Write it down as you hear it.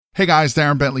Hey guys,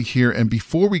 Darren Bentley here, and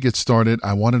before we get started,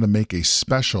 I wanted to make a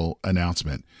special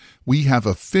announcement. We have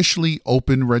officially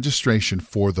opened registration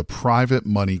for the Private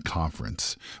Money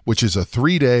Conference, which is a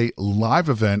 3-day live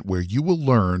event where you will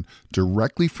learn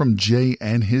directly from Jay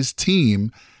and his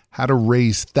team how to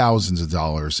raise thousands of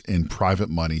dollars in private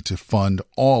money to fund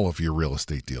all of your real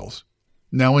estate deals.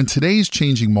 Now, in today's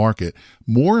changing market,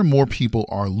 more and more people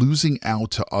are losing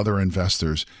out to other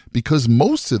investors because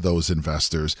most of those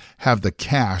investors have the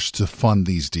cash to fund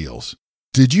these deals.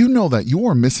 Did you know that you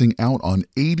are missing out on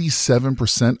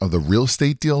 87% of the real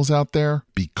estate deals out there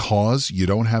because you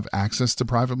don't have access to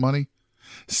private money?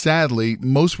 Sadly,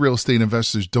 most real estate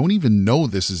investors don't even know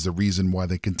this is the reason why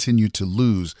they continue to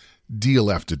lose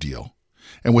deal after deal.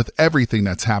 And with everything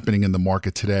that's happening in the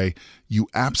market today, you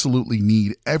absolutely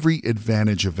need every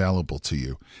advantage available to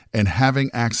you. And having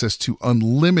access to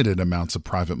unlimited amounts of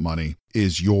private money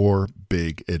is your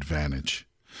big advantage.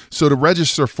 So to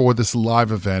register for this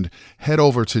live event, head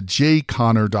over to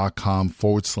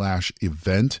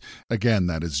jayconner.com/event. Again,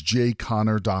 that is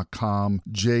jayconner.com,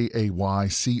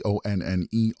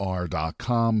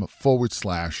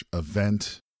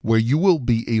 jayconner.com/event, where you will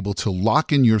be able to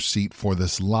lock in your seat for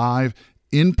this live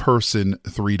in-person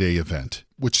 3-day event,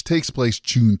 which takes place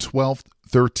June 12th,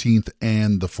 13th,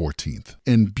 and the 14th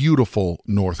in beautiful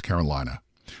North Carolina.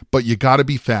 But you got to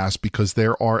be fast because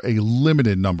there are a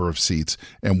limited number of seats,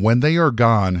 and when they are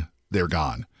gone, they're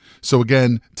gone. So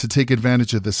again, to take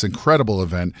advantage of this incredible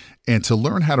event and to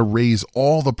learn how to raise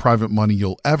all the private money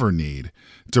you'll ever need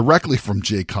directly from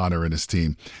Jay Conner and his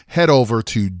team, head over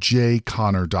to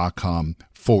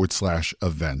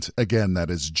jayconner.com/event. Again,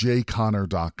 that is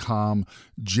jayconner.com,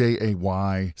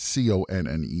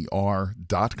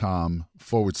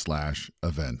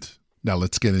 jayconner.com/event. Now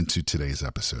let's get into today's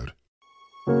episode.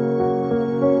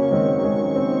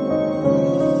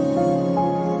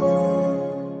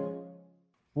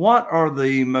 What are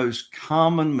the most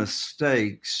common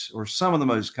mistakes, or some of the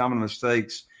most common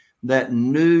mistakes, that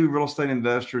new real estate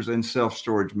investors in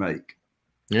self-storage make?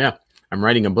 Yeah, I'm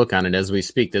writing a book on it as we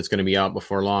speak. That's going to be out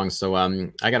before long. So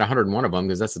I got 101 of them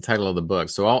because that's the title of the book.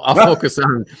 So I'll focus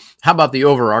on how about the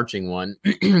overarching one,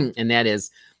 and that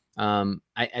is,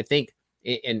 I think,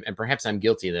 and perhaps I'm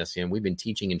guilty of this. We've been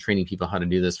teaching and training people how to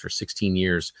do this for 16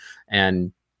 years,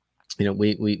 and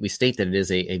we state that it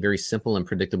is a very simple and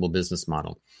predictable business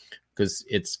model because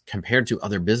it's compared to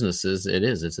other businesses.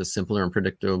 It's a simpler and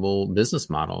predictable business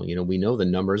model. We know the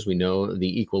numbers, we know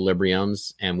the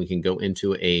equilibriums, and we can go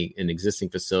into an existing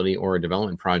facility or a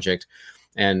development project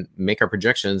and make our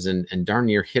projections and darn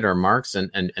near hit our marks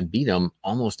and beat them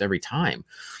almost every time.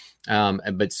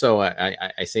 But so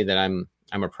I say that I'm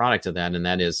a product of that. And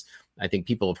that is, I think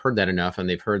people have heard that enough, and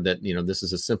they've heard that, this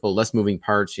is a simple, less moving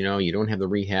parts. You don't have the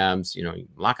rehabs, you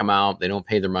lock them out, they don't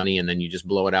pay their money, and then you just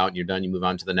blow it out and you're done. You move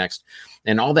on to the next.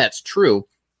 And all that's true,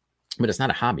 but it's not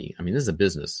a hobby. I mean, this is a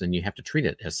business, and you have to treat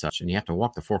it as such, and you have to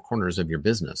walk the four corners of your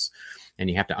business, and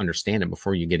you have to understand it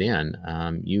before you get in.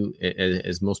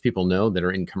 As most people know that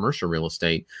are in commercial real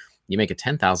estate, you make a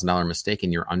 $10,000 mistake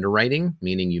in your underwriting,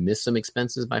 meaning you missed some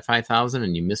expenses by $5,000,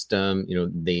 and you missed,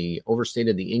 they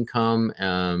overstated the income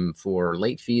for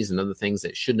late fees and other things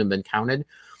that shouldn't have been counted.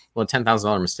 Well, a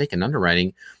 $10,000 mistake in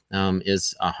underwriting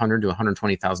is $100,000 to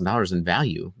 $120,000 in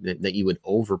value that you would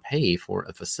overpay for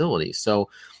a facility. So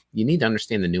you need to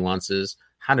understand the nuances,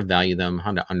 how to value them,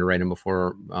 how to underwrite them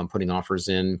before putting offers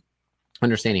in,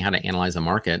 understanding how to analyze a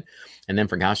market. And then,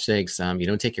 for gosh sakes, you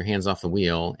don't take your hands off the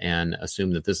wheel and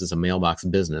assume that this is a mailbox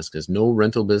business, because no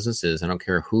rental business is. I don't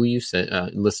care who you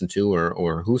listen to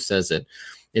or who says it.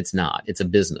 It's not. It's a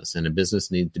business, and a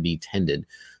business needs to be tended.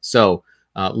 So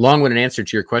long-winded answer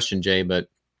to your question, Jay, but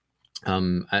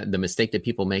the mistake that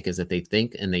people make is that they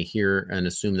think and they hear and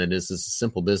assume that this is a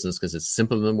simple business because it's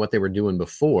simpler than what they were doing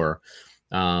before.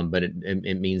 But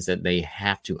it means that they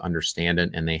have to understand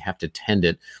it and they have to tend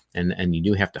it. And you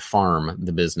do have to farm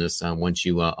the business once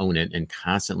you own it, and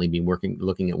constantly be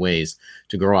looking at ways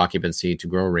to grow occupancy, to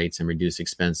grow rates, and reduce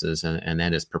expenses. And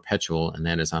that is perpetual, and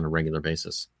that is on a regular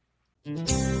basis.